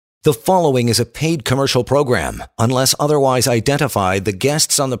The following is a paid commercial program. Unless otherwise identified, the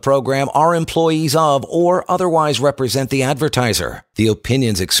guests on the program are employees of or otherwise represent the advertiser. The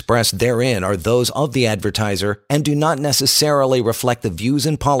opinions expressed therein are those of the advertiser and do not necessarily reflect the views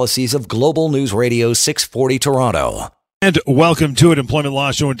and policies of Global News Radio 640 Toronto. And welcome to it, Employment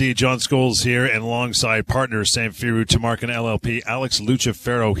Law Show. Indeed, John Scholes here, and alongside partner Samfiru Tamarkin LLP, Alex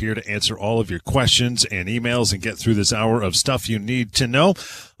Lucifero here to answer all of your questions and emails and get through this hour of stuff you need to know.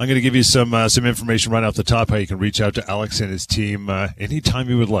 I'm going to give you some information right off the top, how you can reach out to Alex and his team anytime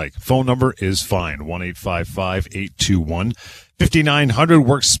you would like. Phone number is fine, 1-855-821 5900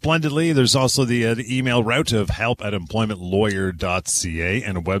 works splendidly. There's also the email route of help@employmentlawyer.ca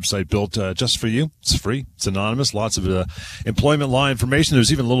and a website built just for you. It's free. It's anonymous. Lots of employment law information.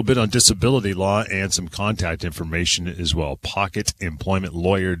 There's even a little bit on disability law and some contact information as well.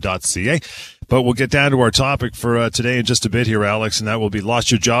 pocketemploymentlawyer.ca. But we'll get down to our topic for today in just a bit here, Alex, and that will be lost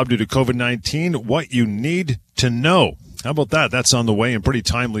your job due to COVID-19, what you need to know. How about that? That's on the way and pretty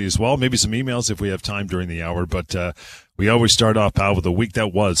timely as well. Maybe some emails if we have time during the hour, but we always start off, pal, with the week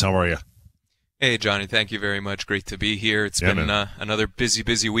that was. How are you? Hey, Johnny. Thank you very much. Great to be here. It's been another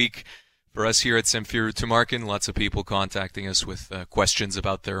busy week for us here at Samfiru Tamarkin. Lots of people contacting us with questions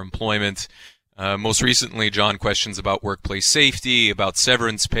about their employment. Most recently, John, questions about workplace safety, about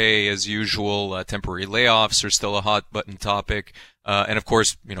severance pay as usual. Temporary layoffs are still a hot button topic. And of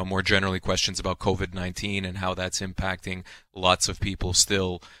course, more generally questions about COVID-19 and how that's impacting lots of people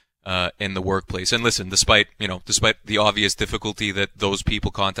still in the workplace. And listen, despite the obvious difficulty that those people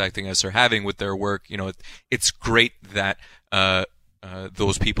contacting us are having with their work, it's great that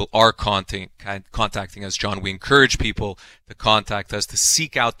those people are contacting us, John. We encourage people to contact us, to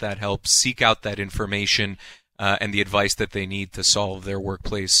seek out that help, seek out that information, and the advice that they need to solve their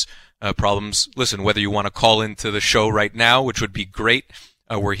workplace problems. Listen, whether you want to call into the show right now, which would be great,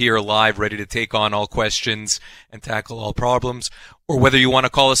 we're here live, ready to take on all questions and tackle all problems, or whether you want to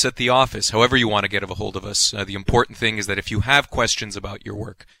call us at the office, however you want to get a hold of us. The important thing is that if you have questions about your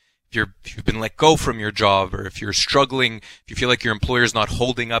work, if you've been let go from your job, or if you're struggling, if you feel like your employer is not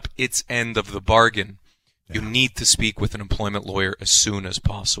holding up its end of the bargain, you need to speak with an employment lawyer as soon as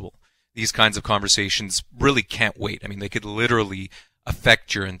possible. These kinds of conversations really can't wait. I mean, they could literally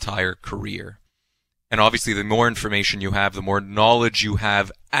affect your entire career. And obviously, the more information you have, the more knowledge you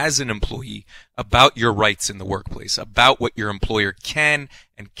have as an employee about your rights in the workplace, about what your employer can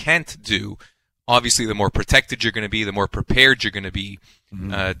and can't do, obviously, the more protected you're going to be, the more prepared you're going to be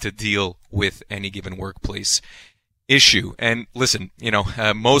to deal with any given workplace issue. And listen,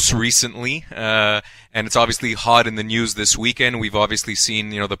 most recently, and it's obviously hot in the news this weekend, we've obviously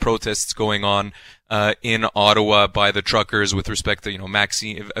seen, the protests going on in Ottawa by the truckers with respect to,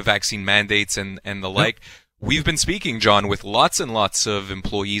 vaccine mandates and the like. We've been speaking, John, with lots and lots of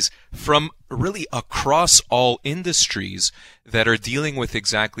employees from really across all industries that are dealing with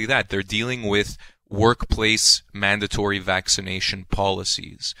exactly that. They're dealing with workplace mandatory vaccination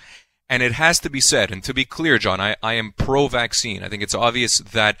policies. And it has to be said, and to be clear, John, I am pro-vaccine. I think it's obvious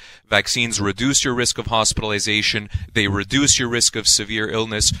that vaccines reduce your risk of hospitalization, they reduce your risk of severe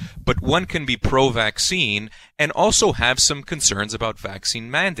illness, but one can be pro-vaccine and also have some concerns about vaccine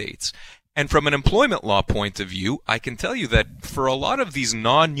mandates. And from an employment law point of view, I can tell you that for a lot of these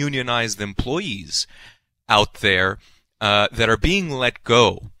non-unionized employees out there that are being let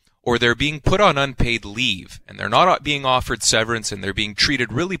go, or they're being put on unpaid leave, and they're not being offered severance, and they're being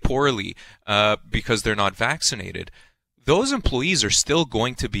treated really poorly because they're not vaccinated, those employees are still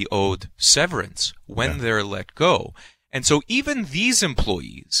going to be owed severance when they're let go. And so even these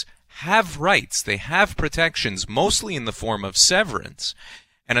employees have rights. They have protections, mostly in the form of severance.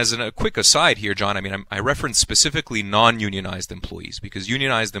 And as a quick aside here, John, I reference specifically non-unionized employees, because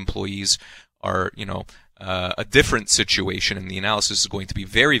unionized employees are, a different situation, and the analysis is going to be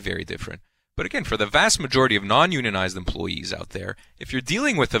very, very different. But again, for the vast majority of non-unionized employees out there, if you're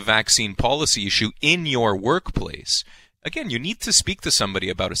dealing with a vaccine policy issue in your workplace, again, you need to speak to somebody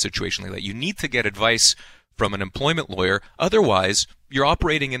about a situation like that. You need to get advice from an employment lawyer. Otherwise, you're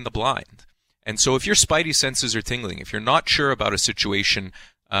operating in the blind. And so if your spidey senses are tingling, if you're not sure about a situation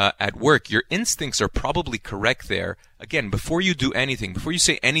at work, your instincts are probably correct there. Again, before you do anything, before you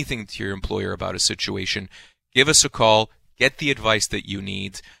say anything to your employer about a situation, give us a call, get the advice that you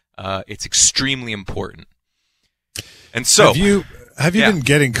need. It's extremely important. And so, have you been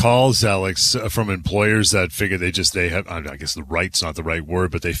getting calls, Alex, from employers that figure they have, I guess the right's not the right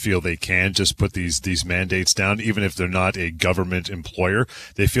word, but they feel they can just put these mandates down, even if they're not a government employer?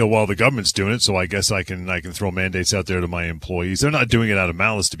 They feel, well, the government's doing it, so I guess I can throw mandates out there to my employees. They're not doing it out of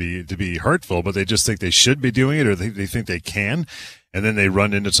malice to be hurtful, but they just think they should be doing it, or they think they can. and then they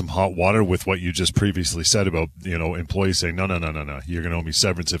run into some hot water with what you just previously said about, employees saying, no, you're going to owe me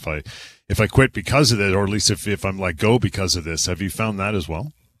severance if I quit because of it, or at least if I'm let go because of this. Have you found that as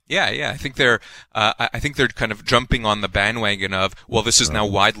well? Yeah. I think they're kind of jumping on the bandwagon of, well, this is now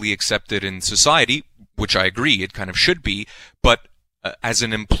widely accepted in society, which I agree, it kind of should be. But as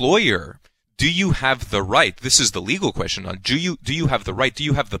an employer, do you have the right? This is the legal question. Do you have the right? Do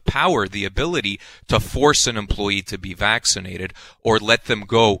you have the power, the ability to force an employee to be vaccinated, or let them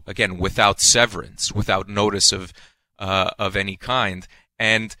go again without severance, without notice of any kind?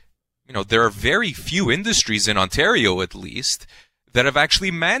 And there are very few industries in Ontario, at least, that have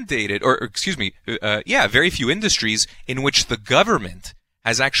actually mandated, very few industries in which the government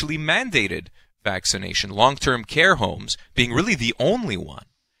has actually mandated vaccination, long-term care homes being really the only one.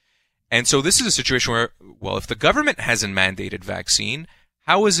 And so this is a situation where, well, if the government hasn't mandated vaccine,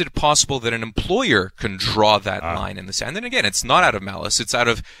 how is it possible that an employer can draw that line in the sand? And again, it's not out of malice. It's out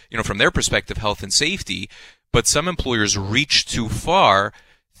of, from their perspective, health and safety. But some employers reach too far,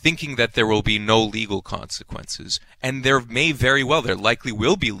 thinking that there will be no legal consequences. And there likely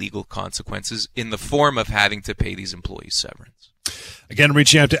will be legal consequences in the form of having to pay these employees severance. Again,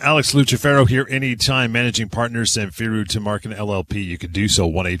 reaching out to Alex Lucifero here anytime, managing partner, Samfiru Tumarkin LLP. You can do so,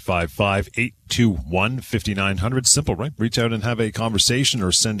 1-855-821-5900. Simple, right? Reach out and have a conversation,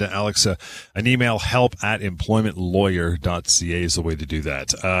 or send to Alex an email, help@employmentlawyer.ca is the way to do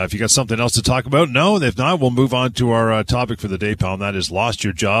that. If you got something else to talk about, no. If not, we'll move on to our topic for the day, pal, and that is lost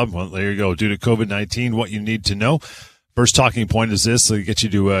your job. Well, there you go. Due to COVID-19, what you need to know. First talking point is this, to get you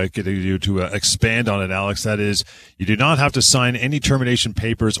to expand on it, Alex. That is, you do not have to sign any termination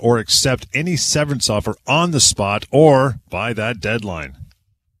papers or accept any severance offer on the spot or by that deadline.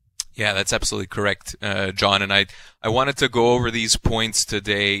 Yeah, that's absolutely correct, John. And I wanted to go over these points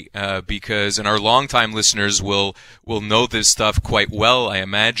today because, and our longtime listeners will know this stuff quite well, I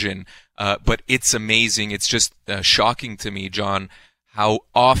imagine. But it's amazing. It's just shocking to me, John, how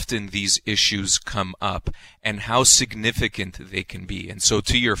often these issues come up and how significant they can be. And so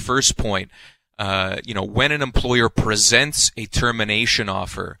to your first point, when an employer presents a termination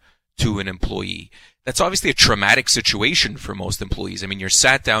offer to an employee, that's obviously a traumatic situation for most employees. I mean, you're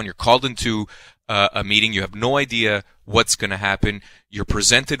sat down, you're called into a meeting, you have no idea what's going to happen. You're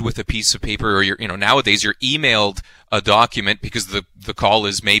presented with a piece of paper, or nowadays you're emailed a document because the call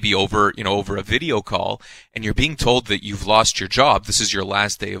is maybe over a video call, and you're being told that you've lost your job. This is your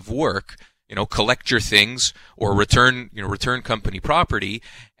last day of work. Collect your things or return company property,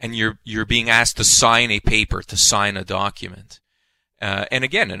 and you're being asked to sign a paper, to sign a document. And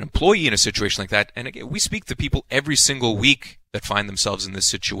again, an employee in a situation like that, and again, we speak to people every single week that find themselves in this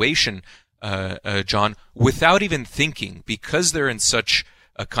situation, John, without even thinking, because they're in such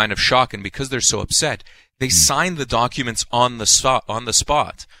a kind of shock and because they're so upset, they sign the documents on the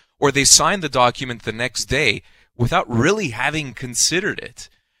spot, or they sign the document the next day without really having considered it.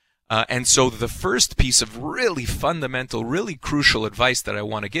 And so the first piece of really fundamental, really crucial advice that I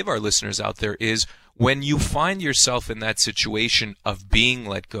want to give our listeners out there is, when you find yourself in that situation of being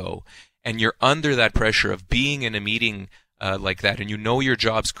let go, and you're under that pressure of being in a meeting like that, and your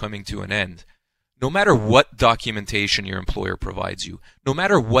job's coming to an end, no matter what documentation your employer provides you, no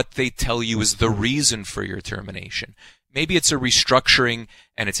matter what they tell you is the reason for your termination, maybe it's a restructuring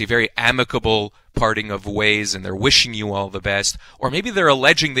and it's a very amicable parting of ways and they're wishing you all the best, or maybe they're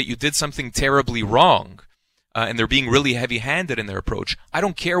alleging that you did something terribly wrong, and they're being really heavy-handed in their approach. I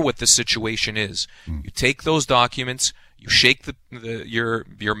don't care what the situation is. You take those documents, you shake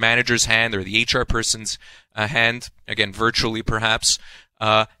your manager's hand or the HR person's hand, again, virtually perhaps,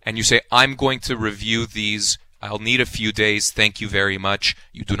 and you say, I'm going to review these. I'll need a few days. Thank you very much.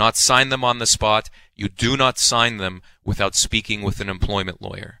 You do not sign them on the spot. You do not sign them without speaking with an employment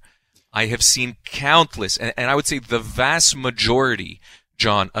lawyer. I have seen countless, and I would say the vast majority,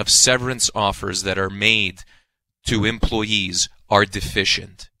 John, of severance offers that are made to employees are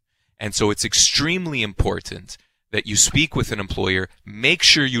deficient. And so it's extremely important that you speak with an employer, make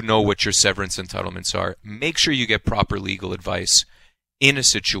sure you know what your severance entitlements are, make sure you get proper legal advice in a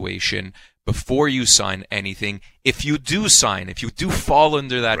situation before you sign anything. If you do fall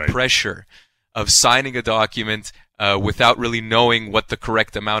under that pressure of signing a document without really knowing what the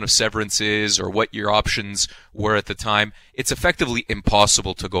correct amount of severance is or what your options were at the time, it's effectively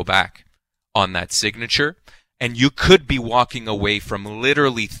impossible to go back on that signature. And you could be walking away from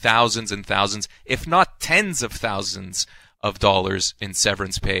literally thousands and thousands, if not tens of thousands of dollars in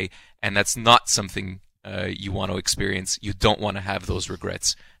severance pay. And that's not something you want to experience. You don't want to have those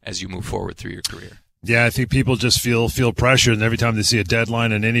regrets as you move forward through your career. Yeah, I think people just feel pressure, and every time they see a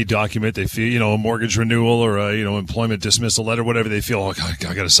deadline in any document, they feel, a mortgage renewal or a, employment dismissal letter, whatever, they feel, oh, God,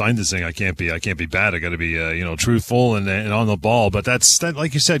 I got to sign this thing. I can't be bad. I got to be, truthful and on the ball. But that,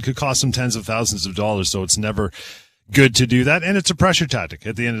 like you said, could cost them tens of thousands of dollars. So it's never good to do that, and it's a pressure tactic.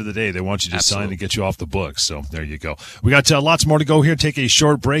 At the end of the day, they want you to sign and get you off the books. So there you go. We got lots more to go here. Take a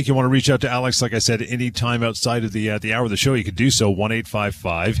short break. You want to reach out to Alex, like I said, any time outside of the hour of the show, you can do so.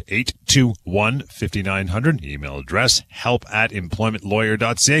 1-855-821-5900. Email address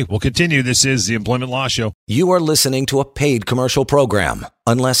help@employmentlawyer.ca. We'll continue. This is the Employment Law Show. You are listening to a paid commercial program.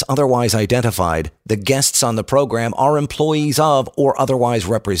 Unless otherwise identified, the guests on the program are employees of or otherwise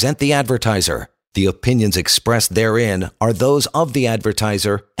represent the advertiser. The opinions expressed therein are those of the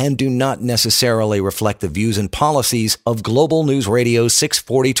advertiser and do not necessarily reflect the views and policies of Global News Radio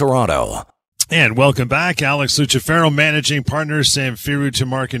 640 Toronto. And welcome back. Alex Lucifero, managing partner. Samfiru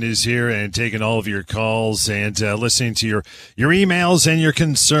Tumarkin is here and taking all of your calls and listening to your emails and your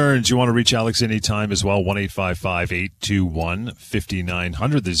concerns. You want to reach Alex anytime as well.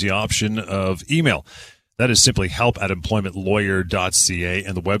 1-855-821-5900. There's the option of email. That is simply help@employmentlawyer.ca,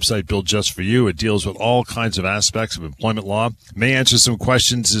 and the website built just for you. It deals with all kinds of aspects of employment law. May answer some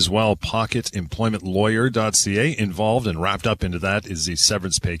questions as well. pocketemploymentlawyer.ca. Involved and wrapped up into that is the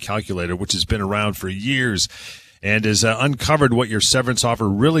severance pay calculator, which has been around for years and has uncovered what your severance offer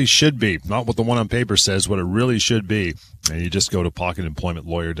really should be. Not what the one on paper says, what it really should be. And you just go to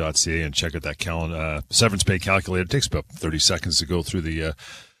pocketemploymentlawyer.ca and check out that severance pay calculator. It takes about 30 seconds to go through the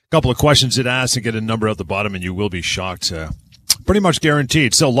couple of questions it asks and get a number at the bottom, and you will be shocked. Pretty much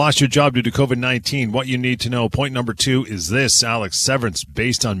guaranteed. So, lost your job due to COVID-19. What you need to know. Point number 2 is this, Alex. Severance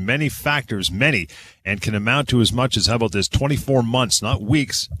based on many factors, and can amount to as much as, how about this, 24 months, not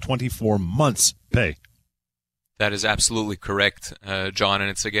weeks, 24 months pay. That is absolutely correct, John. And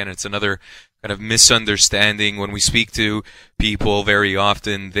it's another kind of misunderstanding. When we speak to people, very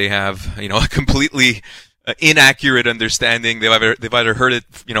often they have, a completely inaccurate understanding. They've either heard it,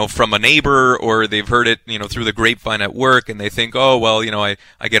 from a neighbor, or they've heard it, through the grapevine at work, and they think, oh, well, I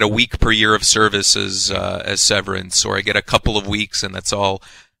get a week per year of service as severance, or I get a couple of weeks and that's all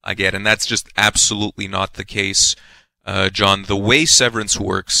I get. And that's just absolutely not the case, John. The way severance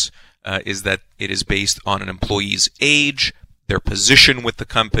works is that it is based on an employee's age, their position with the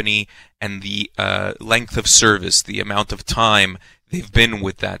company, and the length of service, the amount of time they've been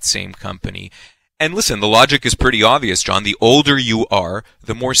with that same company. And listen, the logic is pretty obvious, John. The older you are,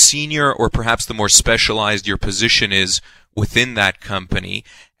 the more senior or perhaps the more specialized your position is within that company,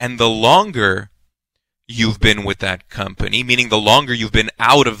 and the longer you've been with that company, meaning the longer you've been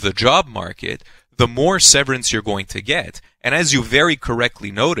out of the job market, the more severance you're going to get. And as you very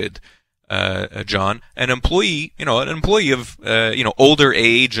correctly noted, John, an employee of older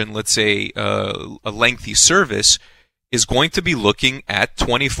age and, let's say, a lengthy service is going to be looking at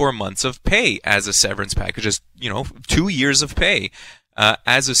 24 months of pay as a severance package, as 2 years of pay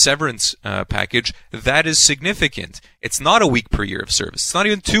as a severance package. That is significant. It's not a week per year of service. It's not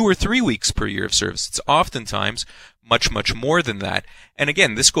even 2 or 3 weeks per year of service. It's oftentimes much, much more than that. And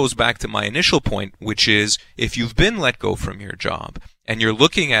again, this goes back to my initial point, which is if you've been let go from your job and you're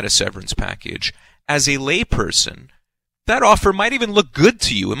looking at a severance package, as a layperson, that offer might even look good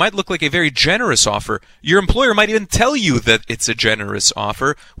to you. It might look like a very generous offer. Your employer might even tell you that it's a generous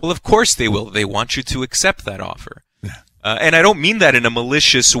offer. Well, of course they will. They want you to accept that offer. And I don't mean that in a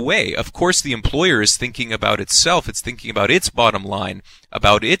malicious way. Of course, the employer is thinking about itself. It's thinking about its bottom line,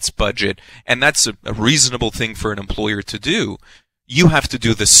 about its budget, and that's a reasonable thing for an employer to do. You have to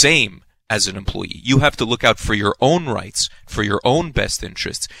do the same as an employee. You have to look out for your own rights, for your own best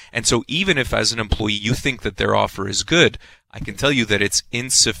interests. And so even if as an employee you think that their offer is good, I can tell you that it's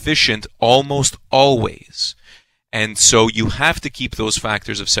insufficient almost always. And so you have to keep those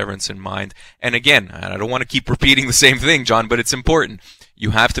factors of severance in mind. And again, I don't want to keep repeating the same thing, John, but it's important.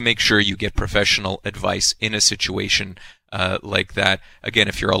 You have to make sure you get professional advice in a situation like that. Again,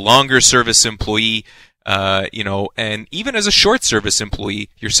 if you're a longer service employee, and even as a short service employee,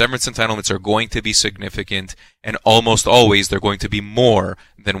 your severance entitlements are going to be significant, and almost always they're going to be more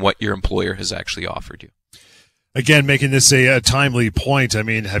than what your employer has actually offered you. Again, making this a timely point, I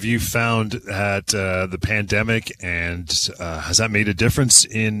mean, have you found that the pandemic has that made a difference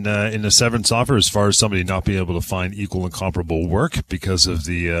in the severance offer as far as somebody not being able to find equal and comparable work because of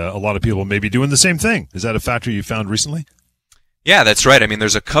a lot of people maybe doing the same thing? Is that a factor you found recently? Yeah, that's right. I mean,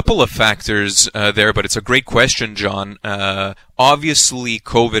 there's a couple of factors there, but it's a great question, John. Obviously,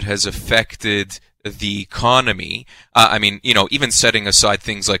 COVID has affected the economy. Even setting aside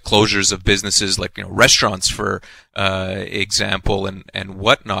things like closures of businesses, like, restaurants, for example, and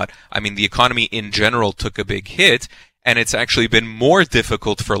whatnot. The economy in general took a big hit, and it's actually been more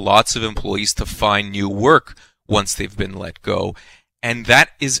difficult for lots of employees to find new work once they've been let go. And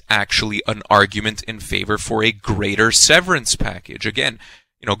that is actually an argument in favor for a greater severance package. Again,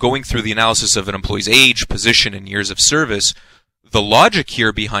 going through the analysis of an employee's age, position, and years of service, the logic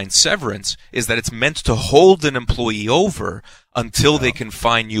here behind severance is that it's meant to hold an employee over until they can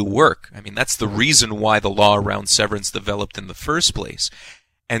find new work. That's the reason why the law around severance developed in the first place.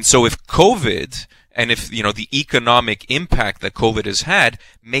 And so if COVID, and if, the economic impact that COVID has had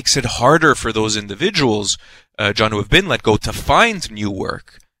makes it harder for those individuals, John, who have been let go, to find new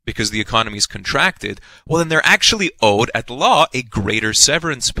work because the economy's contracted, well, then they're actually owed, at law, a greater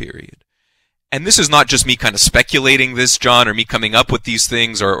severance period. And this is not just me kind of speculating this, John, or me coming up with these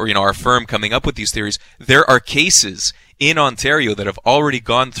things, or our firm coming up with these theories. There are cases in Ontario that have already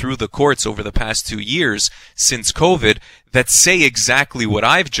gone through the courts over the past 2 years since COVID that say exactly what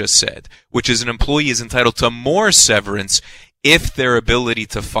I've just said, which is an employee is entitled to more severance if their ability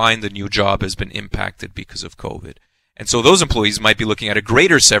to find a new job has been impacted because of COVID. And so those employees might be looking at a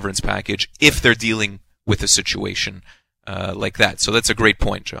greater severance package if they're dealing with a situation like that. So that's a great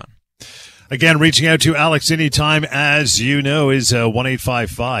point, John. Again, reaching out to Alex anytime, as you know, is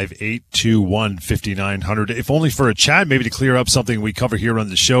 1-855-821-5900. If only for a chat, maybe to clear up something we cover here on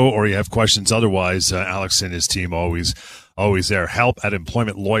the show, or you have questions otherwise. Alex and his team always there.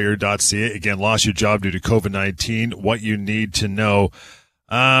 help@employmentlawyer.ca. Again, lost your job due to COVID-19. What you need to know.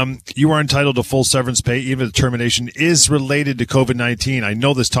 You are entitled to full severance pay even if the termination is related to COVID-19. I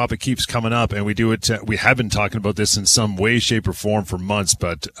know this topic keeps coming up, and we have been talking about this in some way, shape, or form for months,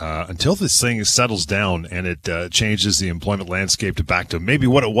 but until this thing settles down and it changes the employment landscape back to maybe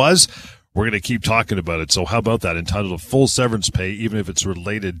what it was, we're going to keep talking about it. So how about that? Entitled to full severance pay even if it's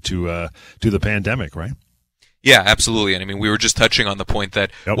related to the pandemic, right? Yeah, absolutely. And we were just touching on the point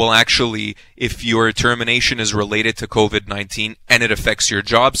that, well, actually, if your termination is related to COVID-19 and it affects your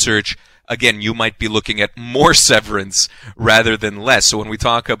job search, again, you might be looking at more severance rather than less. So when we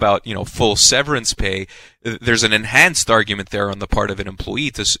talk about, full severance pay, there's an enhanced argument there on the part of an employee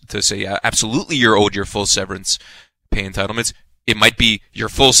to say, yeah, absolutely, you're owed your full severance pay entitlements. It might be your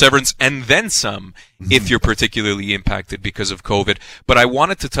full severance and then some if you're particularly impacted because of COVID. But I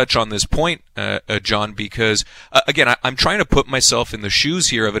wanted to touch on this point, John, because, again, I'm trying to put myself in the shoes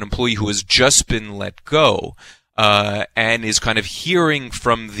here of an employee who has just been let go and is kind of hearing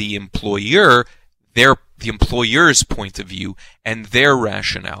from the employer the employer's point of view and their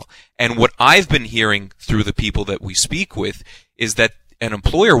rationale. And what I've been hearing through the people that we speak with is that an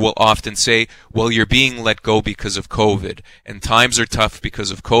employer will often say, well, you're being let go because of COVID, and times are tough because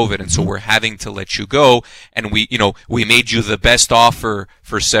of COVID, and so we're having to let you go, and we made you the best offer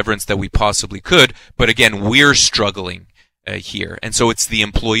for severance that we possibly could, but again, we're struggling here. And so it's the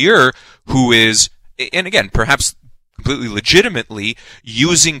employer who is, and again, perhaps completely legitimately,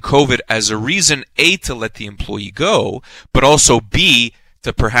 using COVID as a reason, A, to let the employee go, but also B,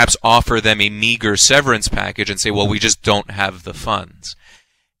 to perhaps offer them a meager severance package and say, well, we just don't have the funds.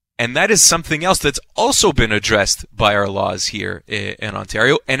 And that is something else that's also been addressed by our laws here in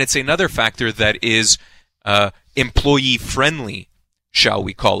Ontario. And it's another factor that is employee-friendly, shall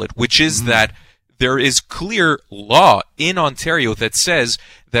we call it, which is that there is clear law in Ontario that says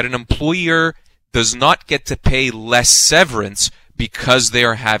that an employer does not get to pay less severance because they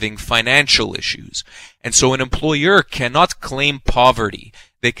are having financial issues. And so an employer cannot claim poverty.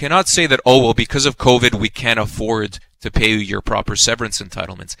 They cannot say that, oh, well, because of COVID, we can't afford to pay you your proper severance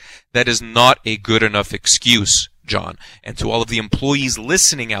entitlements. That is not a good enough excuse, John. And to all of the employees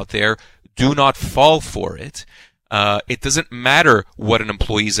listening out there, do not fall for it. It doesn't matter what an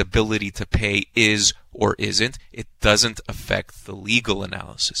employee's ability to pay is or isn't. It doesn't affect the legal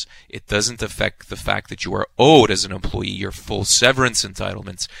analysis. It doesn't affect the fact that you are owed as an employee your full severance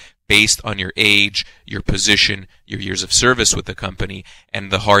entitlements based on your age, your position, your years of service with the company, and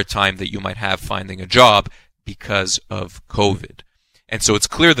the hard time that you might have finding a job because of COVID. And so it's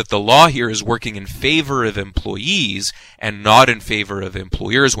clear that the law here is working in favor of employees and not in favor of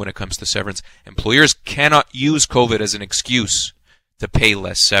employers when it comes to severance. Employers cannot use COVID as an excuse to pay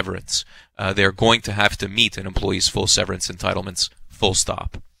less severance. They're going to have to meet an employee's full severance entitlements, full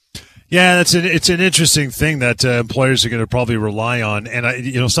stop. Yeah, it's an interesting thing that employers are going to probably rely on.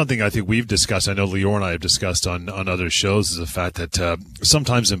 And, something I think we've discussed, I know Lior and I have discussed on other shows, is the fact that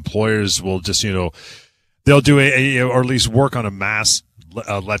sometimes employers will just, they'll do or at least work on a mass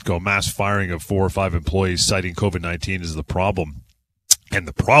mass firing of 4 or 5 employees, citing COVID-19 as the problem. And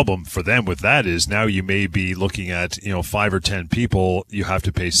the problem for them with that is now you may be looking at, 5 or 10 people you have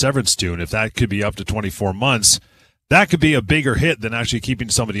to pay severance to. And if that could be up to 24 months, that could be a bigger hit than actually keeping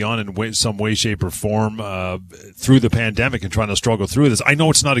somebody on in some way, shape, or form through the pandemic and trying to struggle through this. I know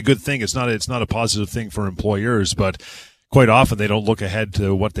it's not a good thing. It's not a positive thing for employers, but quite often they don't look ahead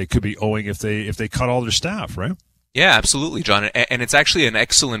to what they could be owing if they cut all their staff, right? Yeah, absolutely, John. And it's actually an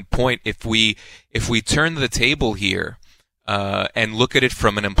excellent point if we turn the table here and look at it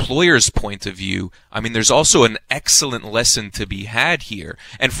from an employer's point of view. I mean, there's also an excellent lesson to be had here.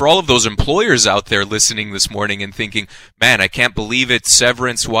 And for all of those employers out there listening this morning and thinking, man, I can't believe it,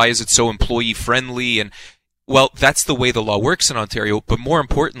 severance, why is it so employee friendly? And well, that's the way the law works in Ontario. But more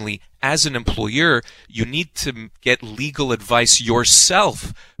importantly, as an employer, you need to get legal advice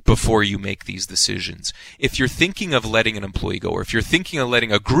yourself before you make these decisions. If you're thinking of letting an employee go, or if you're thinking of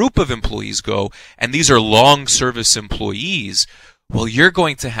letting a group of employees go, and these are long service employees, well, you're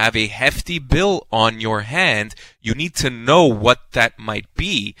going to have a hefty bill on your hand. You need to know what that might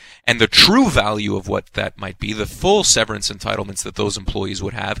be and the true value of what that might be, the full severance entitlements that those employees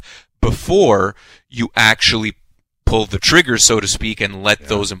would have before you actually pull the trigger, so to speak, and let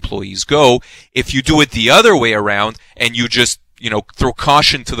those employees go. If you do it the other way around and you just throw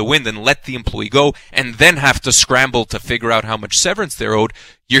caution to the wind and let the employee go and then have to scramble to figure out how much severance they're owed,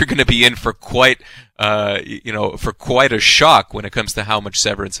 you're going to be in for quite a shock when it comes to how much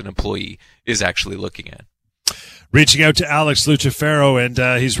severance an employee is actually looking at. Reaching out to Alex Lucifero, and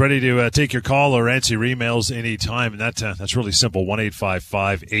he's ready to take your call or answer your emails anytime. And that's really simple,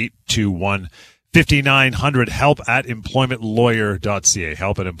 1-855-821-5900, help@employmentlawyer.ca,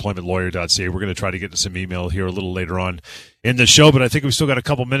 help@employmentlawyer.ca. We're going to try to get to some email here a little later on in the show, but I think we've still got a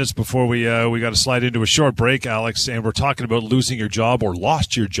couple minutes before we got to slide into a short break, Alex, and we're talking about losing your job or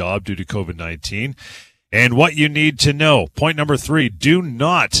lost your job due to COVID-19 and what you need to know. Point number 3, do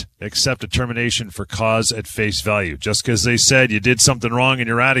not accept a termination for cause at face value. Just because they said you did something wrong and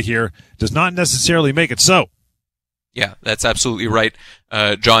you're out of here does not necessarily make it so. Yeah, that's absolutely right,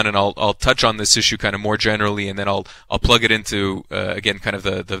 John. And I'll touch on this issue kind of more generally, and then I'll plug it into again kind of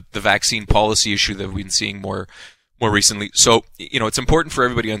the vaccine policy issue that we've been seeing more recently. So it's important for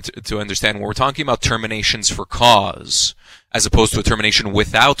everybody to understand when we're talking about terminations for cause, as opposed to a termination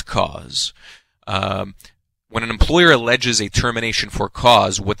without cause. When an employer alleges a termination for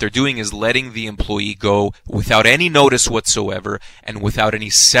cause, what they're doing is letting the employee go without any notice whatsoever and without any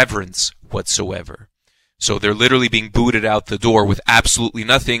severance whatsoever. So they're literally being booted out the door with absolutely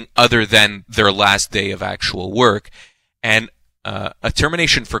nothing other than their last day of actual work. And a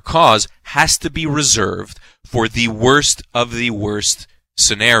termination for cause has to be reserved for the worst of the worst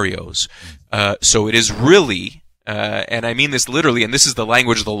scenarios. So it is really, and I mean this literally, and this is the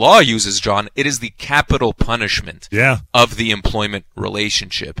language the law uses, John, it is the capital punishment of the employment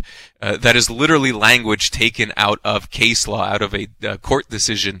relationship. That is literally language taken out of case law, out of a court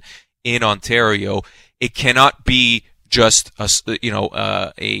decision in Ontario. It cannot be just a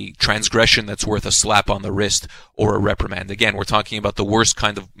transgression that's worth a slap on the wrist or a reprimand. Again, we're talking about the worst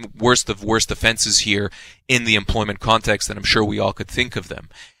of worst offenses here in the employment context, and I'm sure we all could think of them.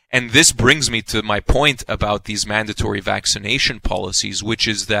 And this brings me to my point about these mandatory vaccination policies, which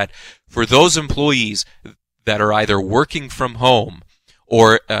is that for those employees that are either working from home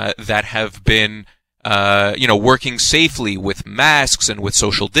or that have been working safely with masks and with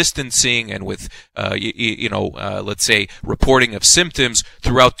social distancing and with, let's say, reporting of symptoms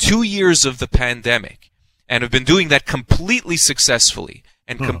throughout 2 years of the pandemic, and have been doing that completely successfully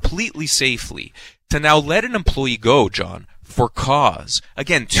and completely safely, to now let an employee go, John, for cause,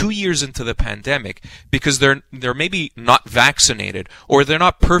 again, 2 years into the pandemic, because they're maybe not vaccinated or they're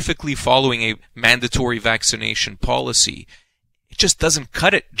not perfectly following a mandatory vaccination policy. It just doesn't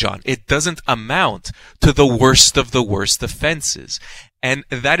cut it, John. It doesn't amount to the worst of the worst offenses. And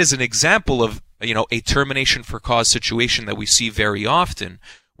that is an example of, a termination for cause situation that we see very often.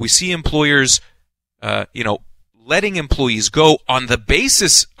 We see employers, letting employees go on the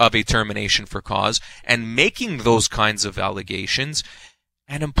basis of a termination for cause and making those kinds of allegations,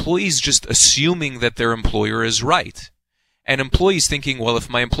 and employees just assuming that their employer is right. And employees thinking, well, if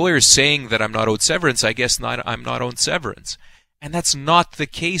my employer is saying that I'm not owed severance, I guess I'm not owed severance. And that's not the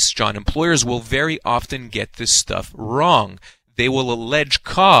case, John. Employers will very often get this stuff wrong. They will allege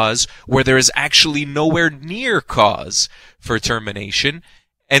cause where there is actually nowhere near cause for termination.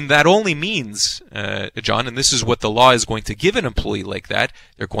 And that only means, John, and this is what the law is going to give an employee like that,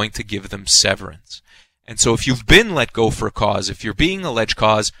 they're going to give them severance. And so if you've been let go for a cause, if you're being alleged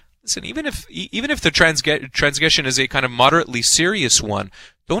cause, listen, even if the transgression is a kind of moderately serious one,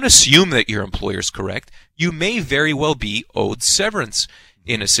 don't assume that your employer is correct. you may very well be owed severance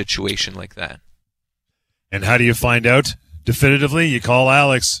in a situation like that. And how do you find out? Definitively, you call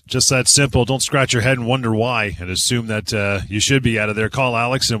Alex. Just that simple. Don't scratch your head and wonder why and assume that you should be out of there. Call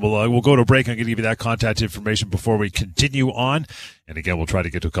Alex, and we'll go to a break. I'm going to give you that contact information before we continue on. And again, we'll try to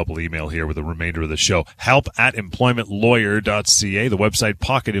get to a couple of email here with the remainder of the show. help@employmentlawyer.ca, the website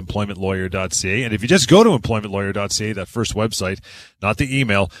pocketemploymentlawyer.ca. And if you just go to employmentlawyer.ca, that first website, not the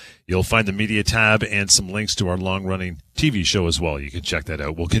email, you'll find the media tab and some links to our long-running TV show as well. You can check that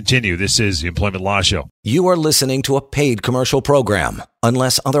out. We'll continue. This is the Employment Law Show. You are listening to a paid commercial program.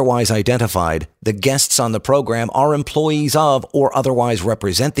 Unless otherwise identified, the guests on the program are employees of or otherwise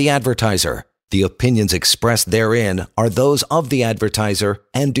represent the advertiser. The opinions expressed therein are those of the advertiser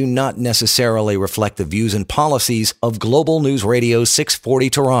and do not necessarily reflect the views and policies of Global News Radio 640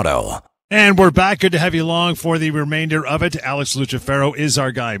 Toronto. And we're back. Good to have you along for the remainder of it. Alex Lucifero is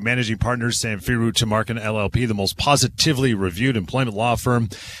our guy. Managing partner, Samfiru Tumarkin LLP, the most positively reviewed employment law firm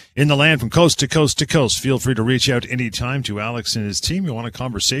in the land from coast to coast to coast. Feel free to reach out anytime to Alex and his team. You want a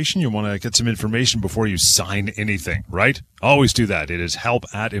conversation? You want to get some information before you sign anything, right? Always do that. It is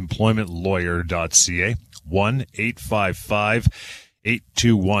help@employmentlawyer.ca,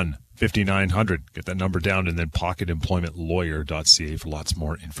 1-855-821-5900. Get that number down, and then pocketemploymentlawyer.ca for lots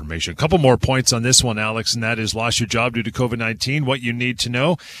more information. A couple more points on this one, Alex, and that is lost your job due to COVID-19, what you need to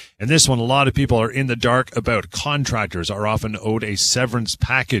know. And this one, a lot of people are in the dark about. Contractors are often owed a severance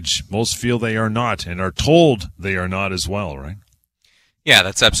package. Most feel they are not and are told they are not as well, right? Yeah,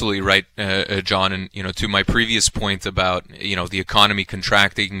 that's absolutely right, John. And, to my previous point about, the economy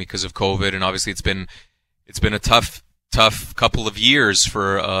contracting because of COVID, and obviously it's been a tough couple of years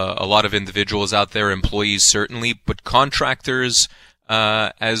for a lot of individuals out there, employees certainly, but contractors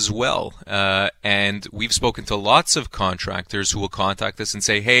as well. And we've spoken to lots of contractors who will contact us and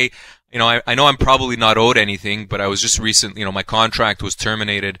say, hey, I know I'm probably not owed anything, but I was just recently, my contract was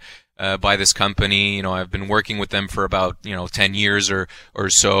terminated by this company. I've been working with them for about 10 years or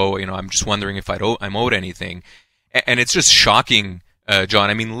so. I'm just wondering if I'm owed anything. And it's just shocking, John.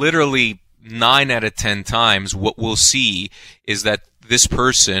 I mean, literally 9 out of 10 times what we'll see is that this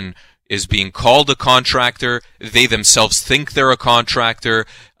person is being called a contractor. They themselves think they're a contractor.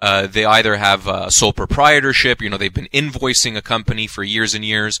 They either have sole proprietorship, they've been invoicing a company for years and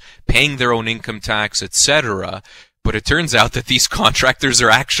years, paying their own income tax, etc. But it turns out that these contractors are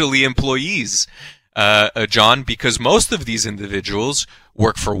actually employees, John, because most of these individuals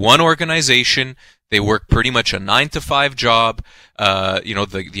work for one organization. They work pretty much a 9-to-5 job.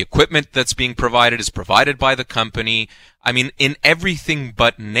 The equipment that's being provided is provided by the company. I mean, in everything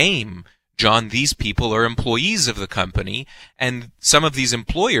but name, John, these people are employees of the company, and some of these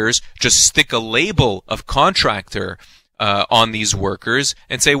employers just stick a label of contractor on these workers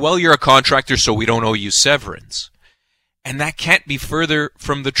and say, well, you're a contractor, so we don't owe you severance. And that can't be further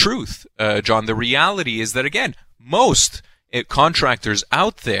from the truth, John. The reality is that, again, most contractors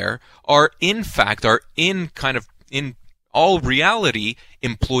out there are in all reality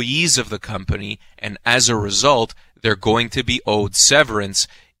employees of the company, and as a result, they're going to be owed severance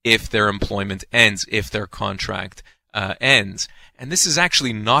if their employment ends, if their contract ends. And this is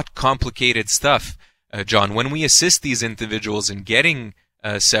actually not complicated stuff, John. When we assist these individuals in getting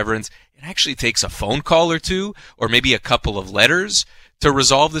severance, it actually takes a phone call or two, or maybe a couple of letters to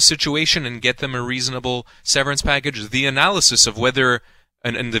resolve the situation and get them a reasonable severance package. The analysis of whether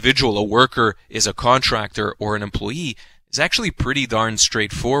an individual, a worker, is a contractor or an employee is actually pretty darn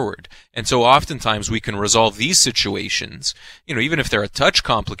straightforward. And so oftentimes we can resolve these situations, even if they're a touch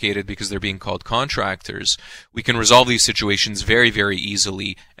complicated because they're being called contractors, we can resolve these situations very, very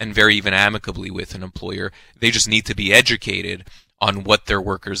easily and very even amicably with an employer. They just need to be educated on what their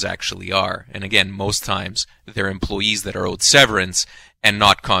workers actually are. And again, most times they're employees that are owed severance and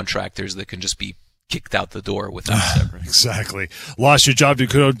not contractors that can just be kicked out the door without severance. Exactly. Lost your job to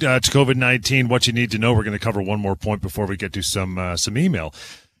COVID-19. What you need to know. We're going to cover one more point before we get to some email.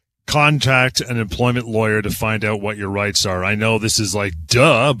 Contact an employment lawyer to find out what your rights are. I know this is like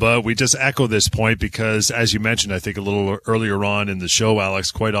duh, but we just echo this point because, as you mentioned, I think a little earlier on in the show,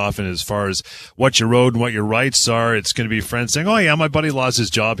 Alex, quite often as far as what you're owed and what your rights are, it's going to be friends saying, oh yeah, my buddy lost his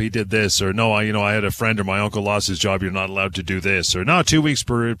job, he did this, or no, I had a friend or my uncle lost his job, you're not allowed to do this, or no, 2 weeks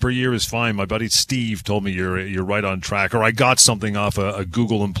per year is fine. My buddy Steve told me you're right on track, or I got something off a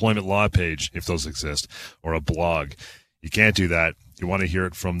Google employment law page, if those exist, or a blog. You can't do that. You want to hear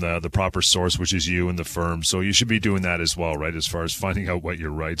it from the proper source, which is you and the firm. So you should be doing that as well, right, as far as finding out what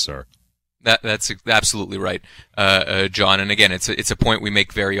your rights are. That's absolutely right, John. And again, it's a point we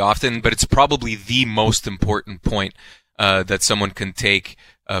make very often, but it's probably the most important point that someone can take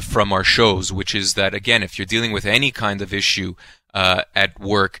from our shows, which is that, again, if you're dealing with any kind of issue at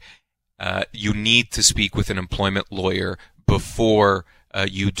work, you need to speak with an employment lawyer before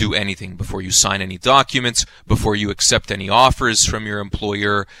you do anything, before you sign any documents, before you accept any offers from your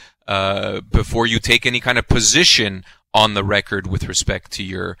employer, before you take any kind of position on the record with respect to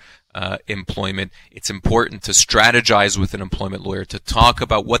your employment. It's important to strategize with an employment lawyer, to talk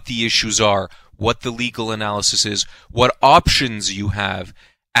about what the issues are, what the legal analysis is, what options you have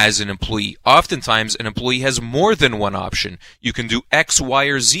as an employee. Oftentimes, an employee has more than one option. You can do X, Y,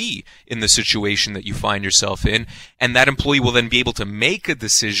 or Z in the situation that you find yourself in, and that employee will then be able to make a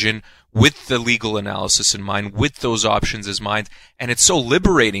decision with the legal analysis in mind, with those options in mind. And it's so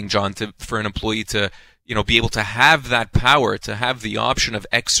liberating, John, for an employee to be able to have that power, to have the option of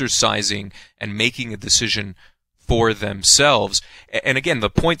exercising and making a decision for themselves. And again, the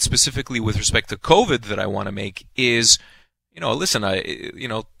point specifically with respect to COVID that I want to make is, listen,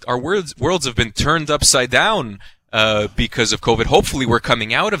 our worlds have been turned upside down because of COVID. Hopefully we're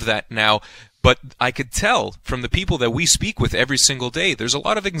coming out of that now. But I could tell from the people that we speak with every single day, there's a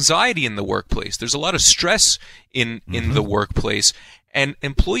lot of anxiety in the workplace. There's a lot of stress in the workplace. And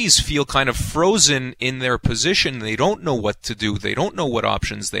employees feel kind of frozen in their position. They don't know what to do. They don't know what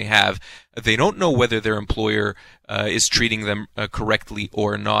options they have. They don't know whether their employer is treating them correctly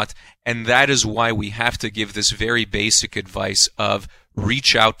or not. And that is why we have to give this very basic advice of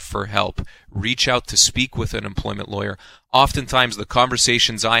reach out for help. Reach out to speak with an employment lawyer. Oftentimes, the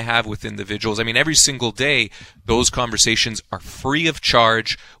conversations I have with individuals, every single day, those conversations are free of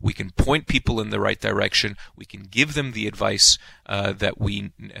charge. We can point people in the right direction. We can give them the advice that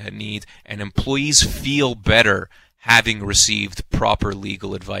we need. And employees feel better having received proper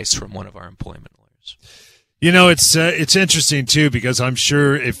legal advice from one of our employment lawyers. It's interesting too, because I'm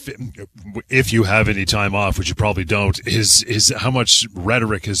sure if you have any time off, which you probably don't, is how much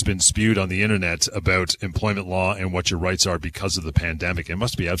rhetoric has been spewed on the internet about employment law and what your rights are because of the pandemic. You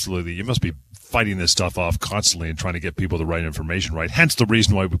must be fighting this stuff off constantly and trying to get people the right information, right? Hence the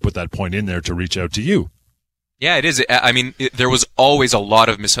reason why we put that point in there to reach out to you. Yeah, it is. There was always a lot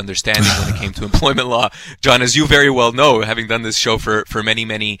of misunderstanding when it came to employment law. John, as you very well know, having done this show for many,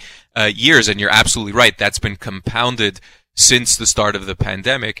 many years, and you're absolutely right, that's been compounded since the start of the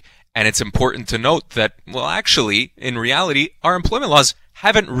pandemic. And it's important to note that, well, actually, in reality, our employment laws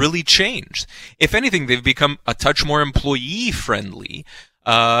haven't really changed. If anything, they've become a touch more employee-friendly.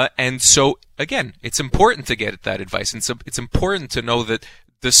 And so, again, it's important to get that advice. And so it's important to know that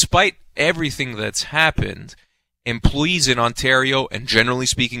despite everything that's happened, employees in Ontario and generally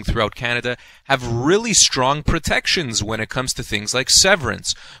speaking throughout Canada have really strong protections when it comes to things like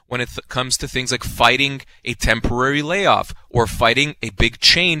severance, when it comes to things like fighting a temporary layoff or fighting a big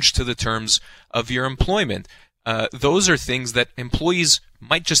change to the terms of your employment. Those are things that employees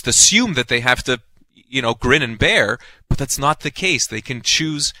might just assume that they have to, grin and bear, but that's not the case. They can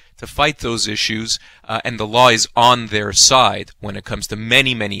choose to fight those issues, and the law is on their side when it comes to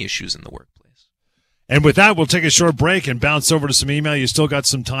many, many issues in the workplace. And with that, we'll take a short break and bounce over to some email. You still got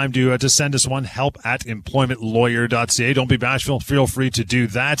some time to send us one, help@employmentlawyer.ca. Don't be bashful. Feel free to do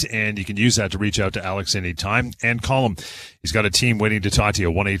that, and you can use that to reach out to Alex anytime and call him. He's got a team waiting to talk to you,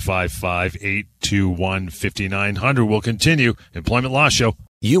 1-855-821-5900. We'll continue. Employment Law Show.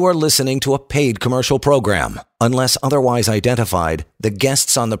 You are listening to a paid commercial program. Unless otherwise identified, the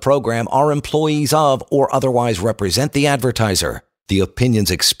guests on the program are employees of or otherwise represent the advertiser. The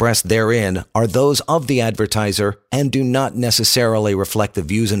opinions expressed therein are those of the advertiser and do not necessarily reflect the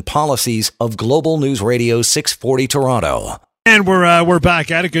views and policies of Global News Radio 640 Toronto. And we're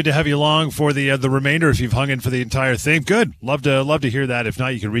back at it. Good to have you along for the remainder. If you've hung in for the entire thing, good. Love to hear that. If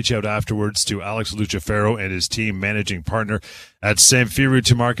not, you can reach out afterwards to Alex Lucifero and his team, managing partner at Samfiru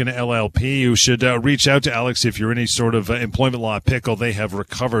Tumarkin LLP. You should reach out to Alex if you're in any sort of employment law pickle. They have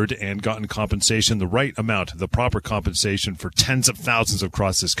recovered and gotten compensation, the right amount, the proper compensation for tens of thousands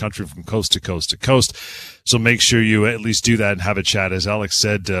across this country from coast to coast to coast. So make sure you at least do that and have a chat. As Alex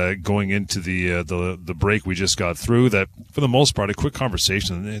said, going into the break we just got through, that for the most part, a quick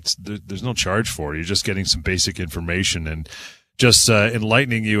conversation. There's no charge for it. You're just getting some basic information and just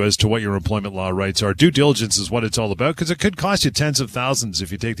enlightening you as to what your employment law rights are. Due diligence is what it's all about, because it could cost you tens of thousands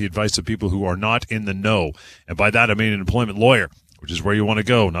if you take the advice of people who are not in the know. And by that, I mean an employment lawyer, which is where you want to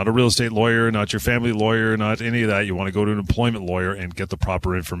go. Not a real estate lawyer, not your family lawyer, not any of that. You want to go to an employment lawyer and get the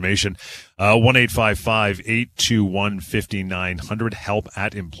proper information. 1-855-821-5900,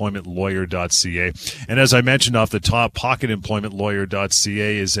 help@employmentlawyer.ca. And as I mentioned off the top,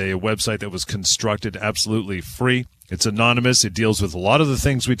 pocketemploymentlawyer.ca is a website that was constructed absolutely free. It's anonymous. It deals with a lot of the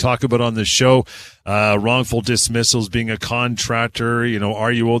things we talk about on this show, wrongful dismissals, being a contractor,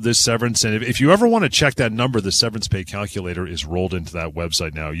 are you owed this severance? And if you ever want to check that number, the severance pay calculator is rolled into that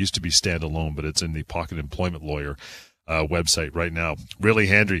website now. It used to be standalone, but it's in the Pocket Employment Lawyer website right now. Really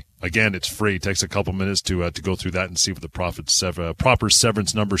handy. Again, it's free. It takes a couple minutes to go through that and see what the proper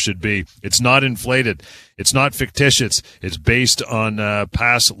severance number should be. It's not inflated. It's not fictitious. It's based on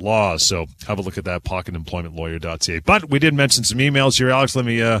past laws. So have a look at that, pocketemploymentlawyer.ca. But we did mention some emails here, Alex. Let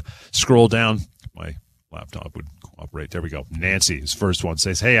me scroll down. My laptop would cooperate. There we go. Nancy, his first one,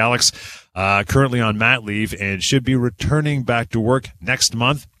 says, "Hey, Alex, currently on mat leave and should be returning back to work next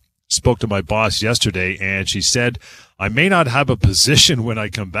month. Spoke to my boss yesterday, and she said I may not have a position when I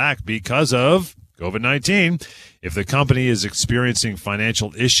come back because of COVID-19. If the company is experiencing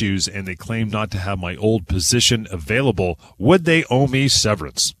financial issues and they claim not to have my old position available, would they owe me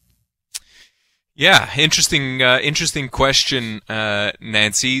severance?" Yeah, interesting question,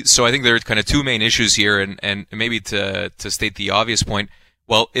 Nancy. So I think there are kind of two main issues here, and maybe to state the obvious point,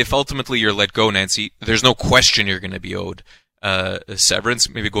 well, if ultimately you're let go, Nancy, there's no question you're going to be owed a severance.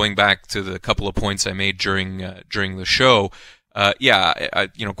 Maybe going back to the couple of points I made during the show.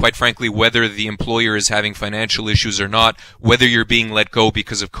 Quite frankly, whether the employer is having financial issues or not, whether you're being let go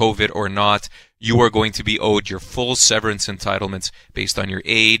because of COVID or not, you are going to be owed your full severance entitlements based on your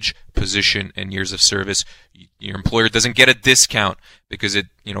age, position, and years of service. Your employer doesn't get a discount because it,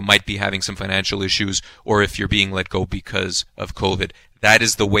 might be having some financial issues, or if you're being let go because of COVID. That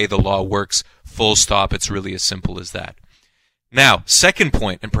is the way the law works. Full stop. It's really as simple as that. Now, second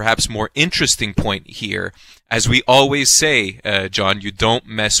point, and perhaps more interesting point here, as we always say, John, you don't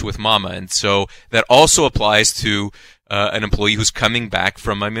mess with mama. And so that also applies to an employee who's coming back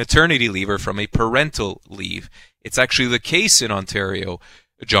from a maternity leave or from a parental leave. It's actually the case in Ontario,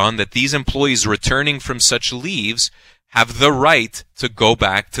 John, that these employees returning from such leaves have the right to go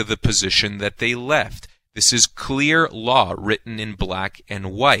back to the position that they left. This is clear law written in black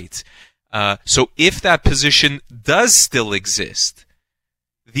and white. So if that position does still exist,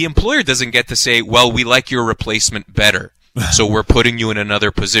 the employer doesn't get to say, well, we like your replacement better, so we're putting you in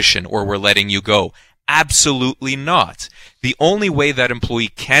another position or we're letting you go. Absolutely not. The only way that employee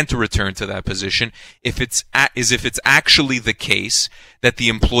can't return to that position is if it's actually the case that the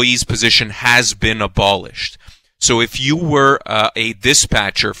employee's position has been abolished. So if you were a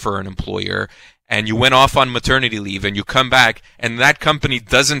dispatcher for an employer and you went off on maternity leave and you come back and that company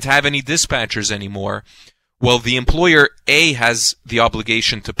doesn't have any dispatchers anymore, well, the employer, A, has the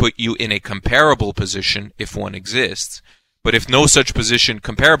obligation to put you in a comparable position if one exists. But if no such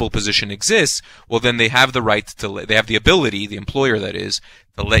comparable position exists, well, then they have the right they have the ability, the employer that is,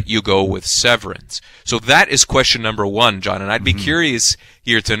 to let you go with severance. So that is question number one, John. And I'd be curious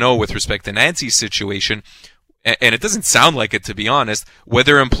here to know, with respect to Nancy's situation, and it doesn't sound like it, to be honest,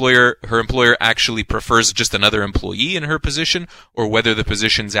 whether her employer actually prefers just another employee in her position or whether the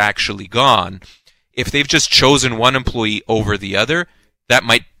position's actually gone. If they've just chosen one employee over the other, that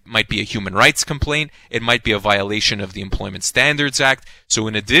might be a human rights complaint. It might be a violation of the Employment Standards Act. So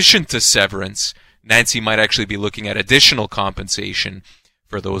in addition to severance, Nancy might actually be looking at additional compensation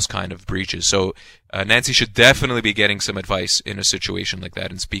for those kind of breaches. So Nancy should definitely be getting some advice in a situation like that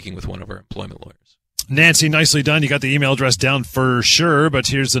and speaking with one of our employment lawyers. Nancy, nicely done. You got the email address down for sure, but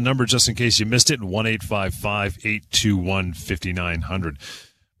here's the number just in case you missed it, 1-855-821-5900.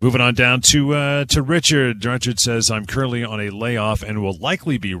 Moving on down to Richard. Richard says, I'm currently on a layoff and will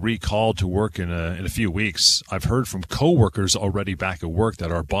likely be recalled to work in a few weeks. I've heard from coworkers already back at work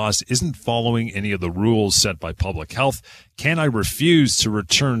that our boss isn't following any of the rules set by public health. Can I refuse to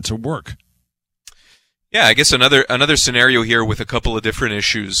return to work? Yeah, I guess another scenario here with a couple of different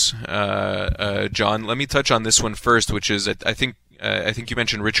issues, John. Let me touch on this one first, which is I think you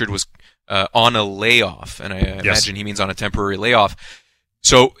mentioned Richard was on a layoff, and I imagine he means on a temporary layoff.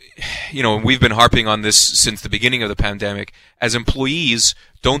 So, we've been harping on this since the beginning of the pandemic. As employees,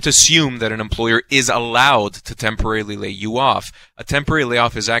 don't assume that an employer is allowed to temporarily lay you off. A temporary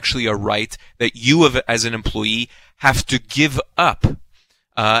layoff is actually a right that you, as an employee, have to give up.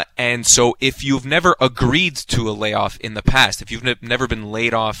 And so if you've never agreed to a layoff in the past, if you've never been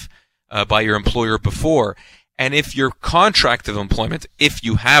laid off by your employer before, and if your contract of employment, if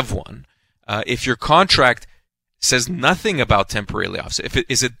you have one, if your contract says nothing about temporary layoffs, if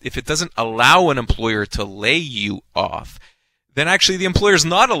it doesn't allow an employer to lay you off, then actually the employer is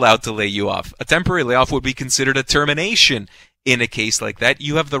not allowed to lay you off. A temporary layoff would be considered a termination. In a case like that,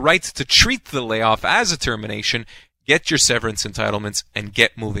 you have the right to treat the layoff as a termination, get your severance entitlements, and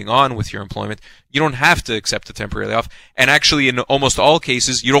get moving on with your employment. You don't have to accept a temporary layoff. And actually, in almost all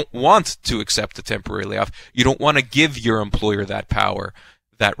cases, you don't want to accept a temporary layoff. You don't want to give your employer that power,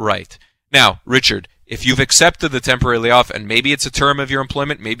 that right. Now, Richard, if you've accepted the temporary layoff, and maybe it's a term of your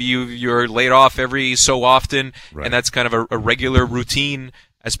employment, maybe you're laid off every so often, right, and that's kind of a regular routine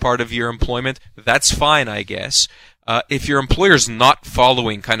as part of your employment, that's fine, I guess. If your employer's not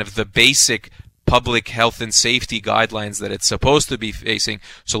following kind of the basic public health and safety guidelines that it's supposed to be facing,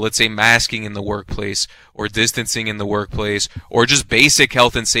 so let's say masking in the workplace or distancing in the workplace or just basic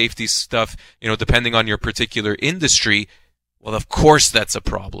health and safety stuff, depending on your particular industry, well, of course that's a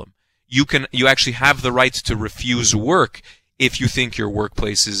problem. You actually have the right to refuse work if you think your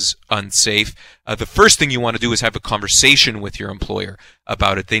workplace is unsafe. The first thing you want to do is have a conversation with your employer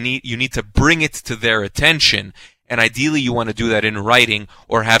about it. You need to bring it to their attention, and ideally you want to do that in writing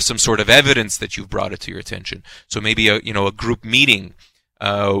or have some sort of evidence that you've brought it to your attention. So maybe a group meeting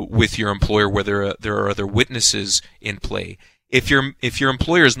with your employer where there are other witnesses in play. If your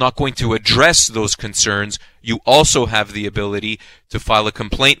employer is not going to address those concerns, you also have the ability to file a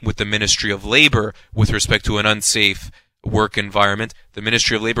complaint with the Ministry of Labor with respect to an unsafe work environment. The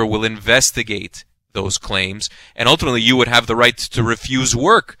Ministry of Labor will investigate those claims, and ultimately you would have the right to refuse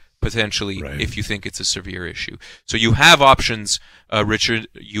work, potentially, right, if you think it's a severe issue. So you have options, Richard.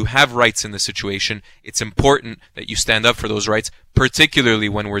 You have rights in the situation. It's important that you stand up for those rights, particularly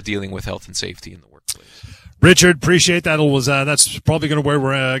when we're dealing with health and safety in the workplace. Richard, appreciate that. That's probably going to where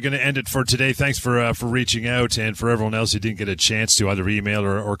we're going to end it for today. Thanks for reaching out, and for everyone else who didn't get a chance to either email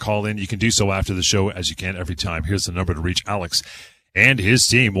or call in, you can do so after the show as you can every time. Here's the number to reach Alex and his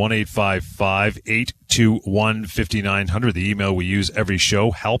team, 1-855-821-5900. The email we use every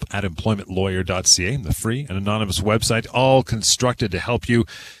show, help@employmentlawyer.ca, the free and anonymous website, all constructed to help you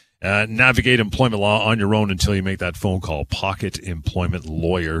navigate employment law on your own until you make that phone call,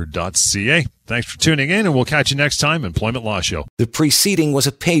 pocketemploymentlawyer.ca. Thanks for tuning in, and we'll catch you next time, Employment Law Show. The preceding was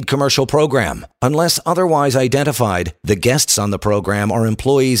a paid commercial program. Unless otherwise identified, the guests on the program are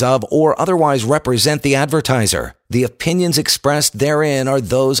employees of or otherwise represent the advertiser. The opinions expressed therein are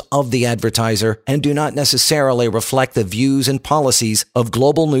those of the advertiser and do not necessarily reflect the views and policies of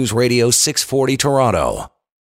Global News Radio 640 Toronto.